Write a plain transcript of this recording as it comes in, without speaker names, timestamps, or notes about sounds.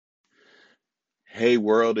Hey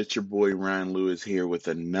world, it's your boy Ryan Lewis here with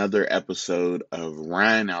another episode of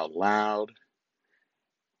Ryan Out Loud,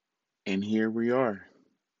 and here we are.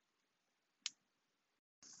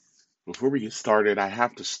 Before we get started, I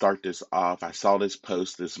have to start this off. I saw this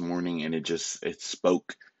post this morning and it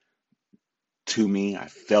spoke to me. I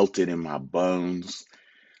felt it in my bones.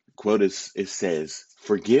 Quote is it says,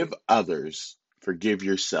 "Forgive others, forgive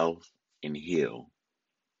yourself, and heal."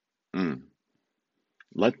 Mm.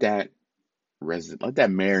 Let that let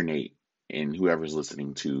that marinate in whoever's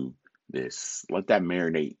listening to this. Let that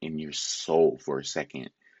marinate in your soul for a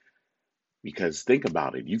second. Because think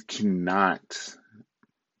about it, you cannot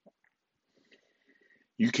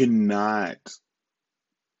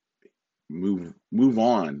move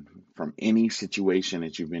on from any situation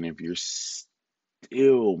that you've been in if you're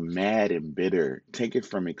still mad and bitter. Take it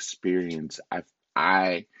from experience.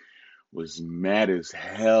 I was mad as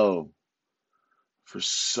hell for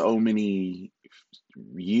so many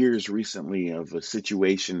years recently of a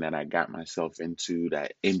situation that I got myself into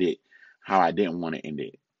that ended how I didn't want to end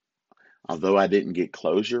it. Although I didn't get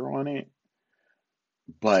closure on it,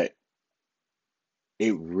 but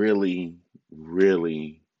it really,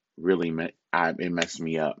 really, really it messed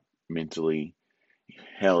me up mentally,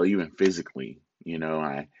 hell, even physically.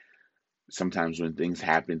 I sometimes when things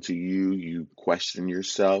happen to you, you question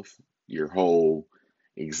yourself, your whole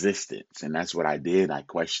existence, and that's what I did. I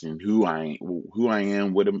questioned who I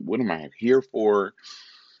am, what am I here for?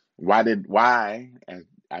 Why?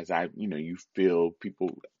 As you feel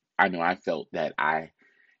people. I know I felt that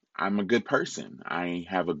I'm a good person. I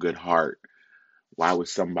have a good heart. Why would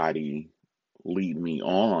somebody lead me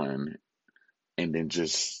on and then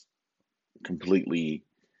just completely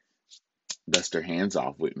dust their hands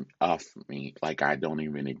off me like I don't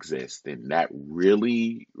even exist? And that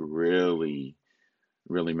really, really,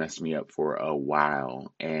 really messed me up for a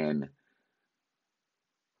while. And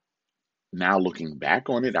now looking back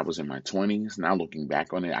on it, I was in my 20s. Now looking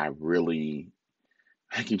back on it, I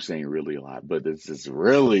keep saying really a lot, but this is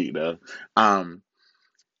really the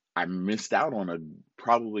I missed out on a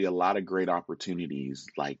probably a lot of great opportunities,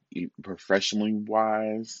 like professionally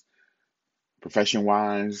wise, profession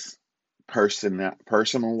wise,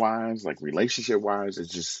 personal wise, like relationship wise.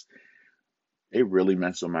 It really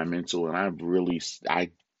messed with my mental, and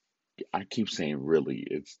I keep saying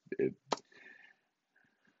really.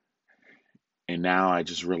 And now I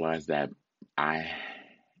just realized that I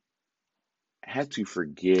had to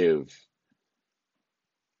forgive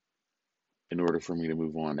in order for me to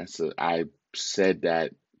move on. I said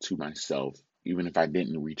that to myself, even if I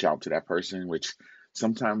didn't reach out to that person, which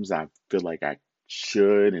sometimes I feel like I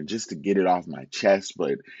should, and just to get it off my chest.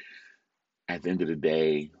 But at the end of the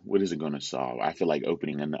day, what is it going to solve? I feel like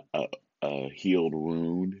opening a healed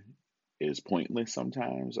wound is pointless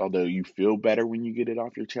sometimes, although you feel better when you get it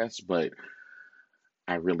off your chest. But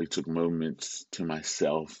I really took moments to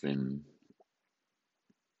myself and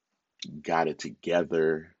got it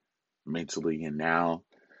together mentally. And now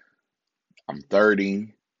I'm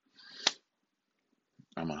 30.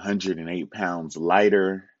 I'm 108 pounds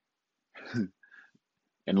lighter.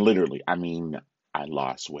 And literally, I mean, I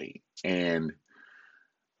lost weight. And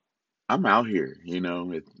I'm out here,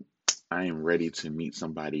 I am ready to meet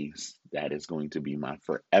somebody that is going to be my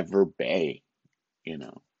forever bae, you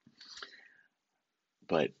know.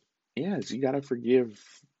 But yes, you gotta forgive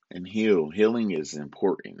and heal. Healing is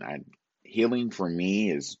important. Healing for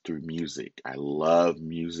me is through music. I love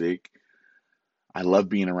music. I love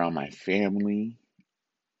being around my family.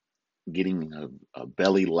 Getting a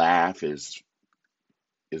belly laugh is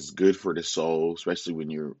good for the soul, especially when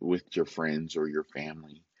you're with your friends or your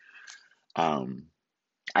family. Um,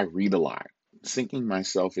 I read a lot. Sinking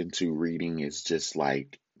myself into reading is just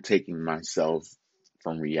like taking myself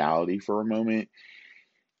from reality for a moment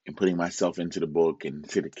and putting myself into the book and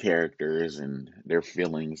to the characters and their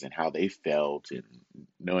feelings and how they felt and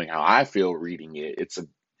knowing how I feel reading it. It's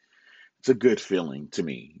a good feeling to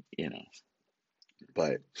me.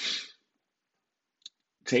 But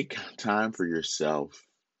take time for yourself,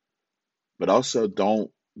 but also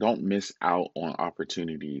don't miss out on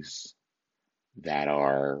opportunities that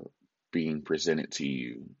are being presented to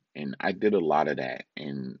you. And I did a lot of that.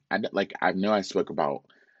 And I know I spoke about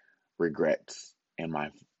regrets in my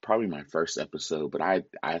probably my first episode, but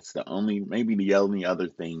it's maybe the only other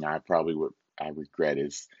thing I regret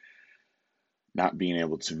is not being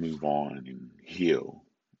able to move on and heal.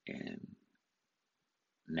 And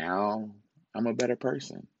now I'm a better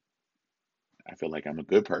person. I feel like I'm a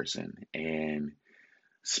good person. And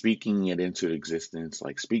speaking it into existence,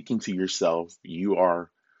 like speaking to yourself, you are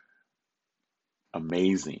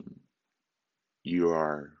amazing. You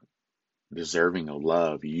are deserving of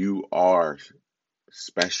love. You are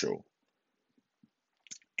special.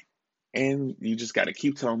 And you just got to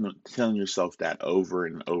keep telling yourself that over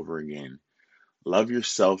and over again. Love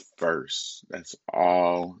yourself first. That's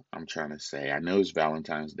all I'm trying to say. I know it's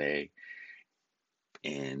Valentine's Day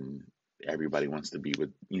and everybody wants to be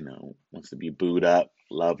wants to be booed up,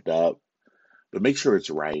 loved up, but make sure it's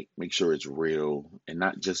right, make sure it's real, and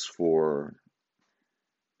not just for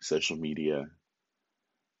social media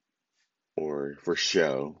or for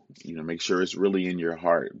show. Make sure it's really in your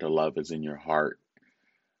heart. The love is in your heart.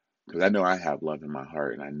 Because I know I have love in my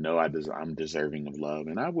heart, and I know I'm deserving of love,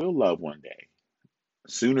 and I will love one day.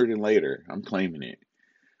 Sooner than later, I'm claiming it.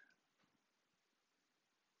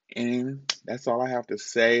 And that's all I have to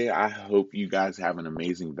say. I hope you guys have an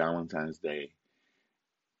amazing Valentine's Day.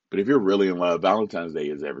 But if you're really in love, Valentine's Day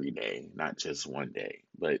is every day, not just one day.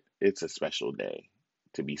 But it's a special day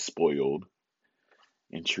to be spoiled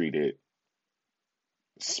and treated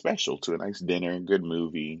special, to a nice dinner, good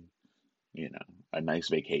movie, a nice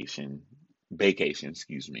vacation,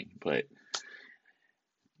 excuse me. But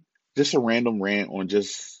just a random rant on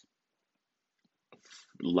just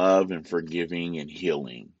love and forgiving and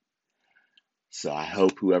healing. So I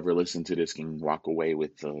hope whoever listened to this can walk away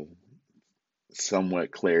with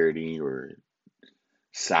somewhat clarity or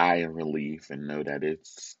sigh and relief and know that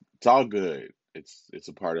it's all good. It's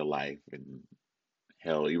a part of life. And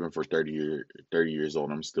hell, even for 30 years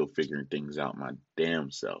old, I'm still figuring things out my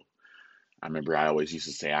damn self. I remember I always used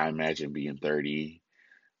to say I imagine being 30,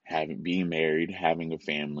 being married, having a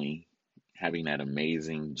family, having that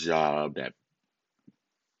amazing job that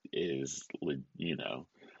is,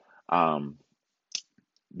 um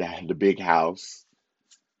that the big house.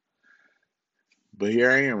 But here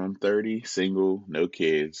I am, I'm 30, single, no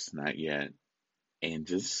kids, not yet, and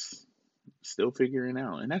just still figuring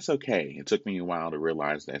out. And that's okay. It took me a while to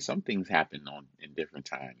realize that some things happen on in different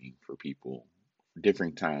timing for people,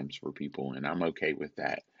 different times for people, and I'm okay with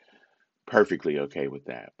that. Perfectly okay with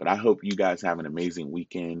that. But I hope you guys have an amazing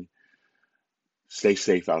weekend. Stay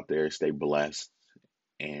safe out there, stay blessed,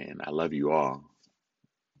 and I love you all.